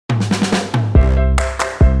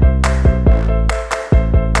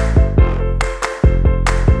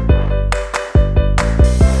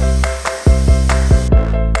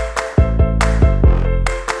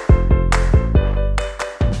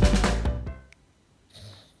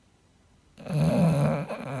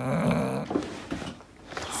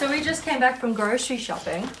we just came back from grocery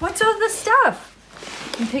shopping. What's all this stuff?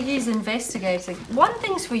 And Piggy's investigating. One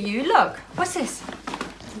thing's for you. Look. What's this?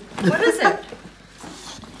 What is it?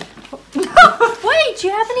 Wait, you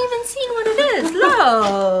haven't even seen what it is.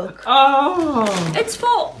 Look. Oh. It's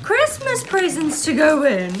for Christmas presents to go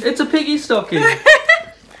in. It's a piggy stocking.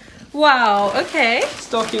 Wow, okay.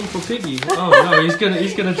 Stocking for Piggy. Oh no, he's gonna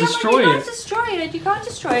destroy You it. can't destroy it. You can't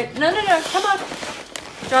destroy it. No, come on.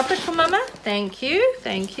 Drop it for Mama. Thank you.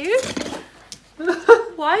 Thank you.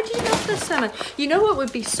 Why do you love this so much? You know what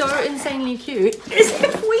would be so insanely cute is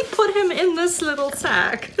if we put him in this little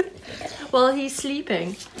sack while he's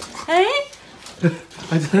sleeping. Hey?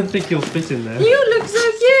 I don't think he'll fit in there. You look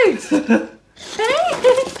so cute. Hey?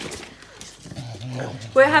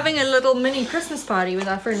 We're having a little mini Christmas party with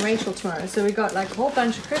our friend Rachel tomorrow, so we got like a whole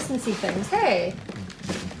bunch of Christmassy things. Hey.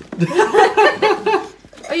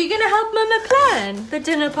 Are you gonna help Mama plan the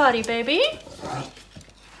dinner party, baby?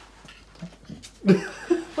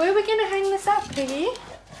 Where are we gonna hang this up, Piggy?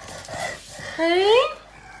 Hey?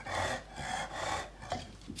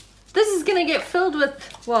 This is gonna get filled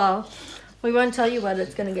with, well, we won't tell you what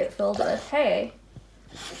it's gonna get filled with. Hey.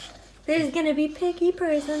 There's gonna be Piggy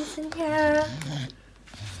presents in here.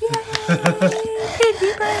 Yay!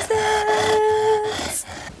 Piggy presents!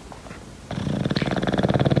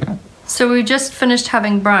 So we just finished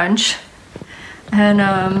having brunch, and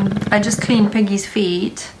I just cleaned Piggy's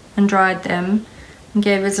feet and dried them and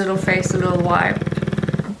gave his little face a little wipe.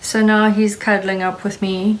 So now he's cuddling up with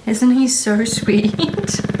me. Isn't he so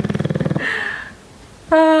sweet?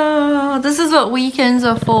 Oh, this is what weekends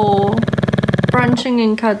are for. Brunching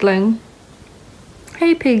and cuddling.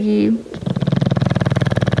 Hey, Piggy.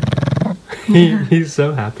 He's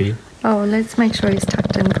so happy. Oh, let's make sure he's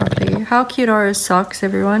tucked in properly. How cute are his socks,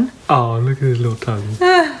 everyone? Oh, look at his little tongue.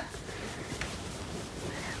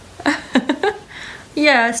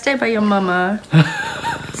 Yeah, stay by your mama.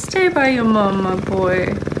 Stay by your mama, boy.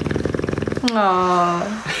 Aww.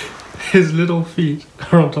 His little feet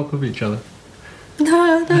are on top of each other.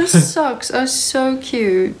 No, those socks are so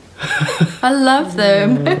cute. I love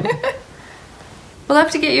them. We'll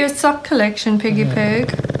have to get you a sock collection, Piggy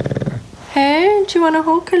Pig. Hey, do you want a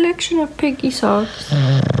whole collection of Piggy socks?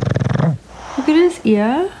 Look at his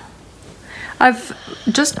ear. I've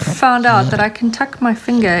just found out that I can tuck my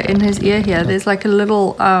finger in his ear here. There's like a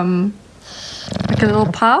little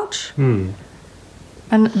pouch.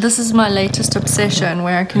 And this is my latest obsession,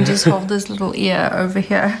 where I can just hold this little ear over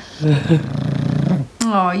here.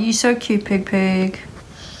 Oh, you're so cute, Pig Pig.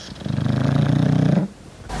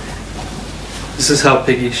 This is how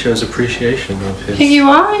Piggy shows appreciation of his... Piggy,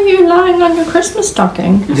 why are you lying on your Christmas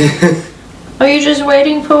stocking? Are you just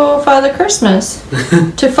waiting for Father Christmas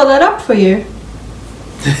to fill it up for you?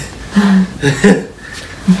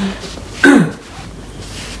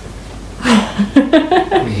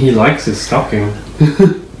 He likes his stocking.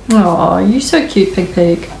 Oh, you're so cute, Pig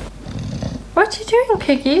Pig. What are you doing,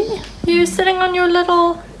 Piggy? You're sitting on your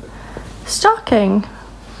little stocking.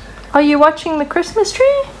 Are you watching the Christmas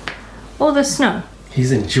tree or the snow?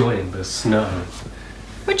 He's enjoying the snow.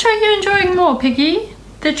 Which are you enjoying more, Piggy?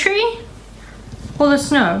 The tree or the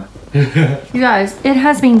snow? You guys, it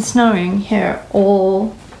has been snowing here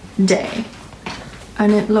all day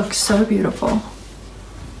and it looks so beautiful.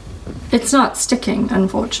 It's not sticking,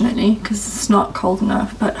 unfortunately, because it's not cold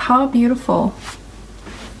enough, but how beautiful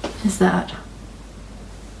is that?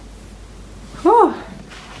 Whew.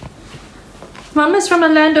 Mama's from a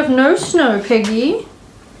land of no snow, Piggy.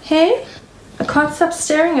 Hey? I can't stop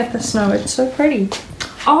staring at the snow, it's so pretty.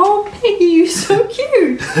 Oh, Piggy, you're so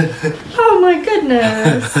cute. Oh my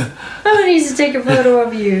goodness. Mama needs to take a photo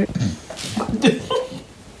of you.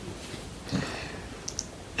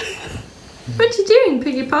 What you doing,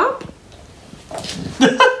 Piggy Pop?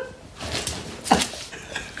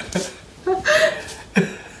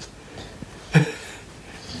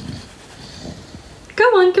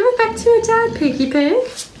 Come on, give it back to your dad, Piggy Pig.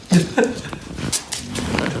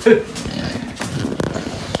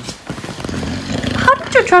 How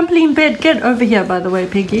did your trampoline bed get over here, by the way,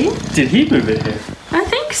 Piggy? Did he move it here? I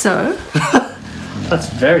think so. That's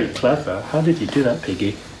very clever. How did you do that,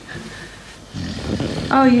 Piggy?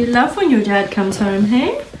 Oh, you love when your dad comes home,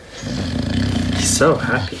 hey? He's so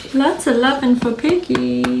happy. Lots of loving for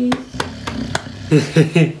Piggy.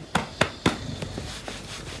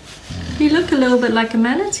 You look a little bit like a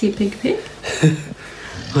manatee, Pig Pig.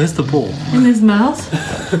 Where's the ball? In his mouth.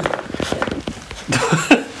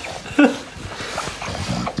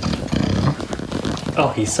 Oh,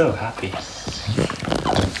 he's so happy.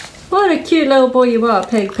 What a cute little boy you are,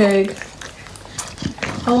 Pig Pig.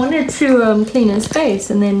 I wanted to clean his face,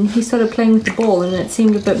 and then he started playing with the ball, and it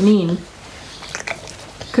seemed a bit mean.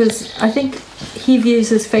 Because I think he views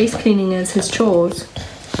his face cleaning as his chores.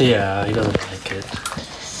 Yeah, he doesn't like it.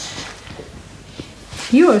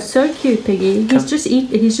 You are so cute, Piggy. He's just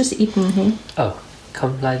eating here. Oh,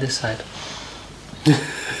 come lie this side.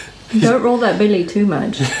 Don't roll that belly too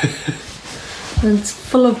much. It's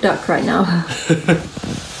full of duck right now.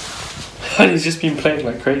 And he's just been playing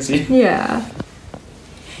like crazy. Yeah.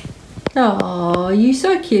 Oh, you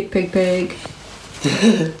so cute, Pig.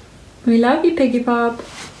 We love you, Piggy Pop.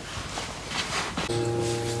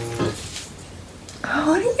 Oh,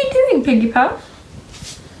 what are you doing, Piggy Pop?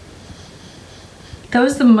 That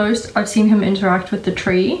was the most I've seen him interact with the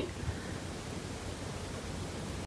tree.